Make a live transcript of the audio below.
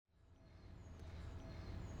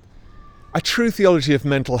A true theology of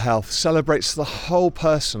mental health celebrates the whole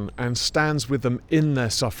person and stands with them in their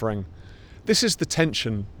suffering. This is the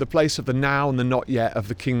tension, the place of the now and the not yet of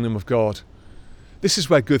the kingdom of God. This is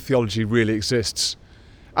where good theology really exists.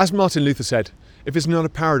 As Martin Luther said, if it's not a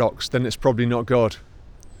paradox, then it's probably not God.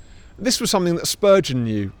 This was something that Spurgeon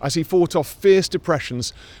knew as he fought off fierce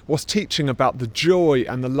depressions whilst teaching about the joy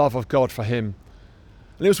and the love of God for him.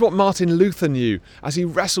 And it was what Martin Luther knew as he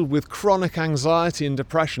wrestled with chronic anxiety and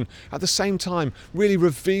depression, at the same time really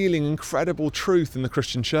revealing incredible truth in the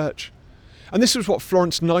Christian church. And this was what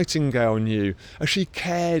Florence Nightingale knew as she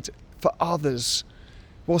cared for others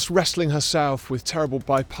whilst wrestling herself with terrible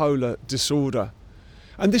bipolar disorder.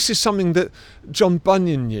 And this is something that John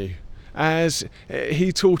Bunyan knew as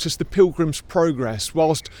he taught us the Pilgrim's Progress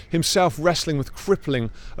whilst himself wrestling with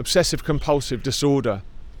crippling obsessive compulsive disorder.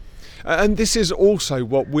 And this is also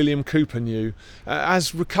what William Cowper knew.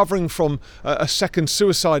 As recovering from a second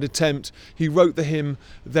suicide attempt, he wrote the hymn,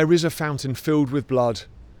 "There is a fountain filled with blood."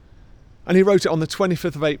 And he wrote it on the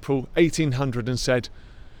 25th of April, 1800, and said,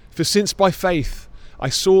 "For since by faith I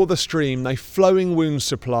saw the stream they flowing wounds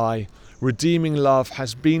supply, redeeming love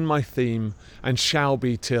has been my theme and shall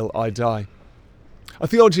be till I die." A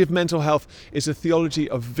theology of mental health is a theology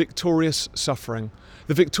of victorious suffering,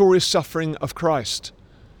 the victorious suffering of Christ.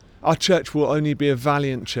 Our church will only be a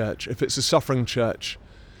valiant church if it's a suffering church,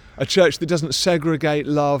 a church that doesn't segregate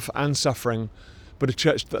love and suffering, but a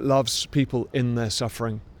church that loves people in their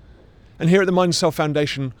suffering. And here at the Mind and Soul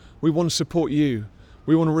Foundation, we want to support you.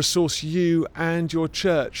 We want to resource you and your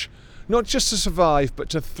church, not just to survive, but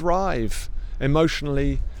to thrive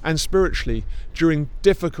emotionally and spiritually during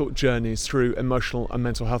difficult journeys through emotional and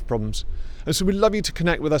mental health problems. And so we'd love you to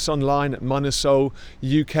connect with us online at Mind and Soul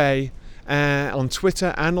UK, on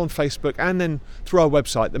Twitter and on Facebook, and then through our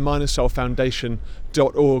website, the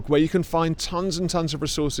mindandsoulfoundation.org, where you can find tons and tons of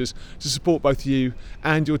resources to support both you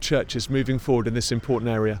and your churches moving forward in this important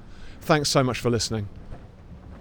area. Thanks so much for listening.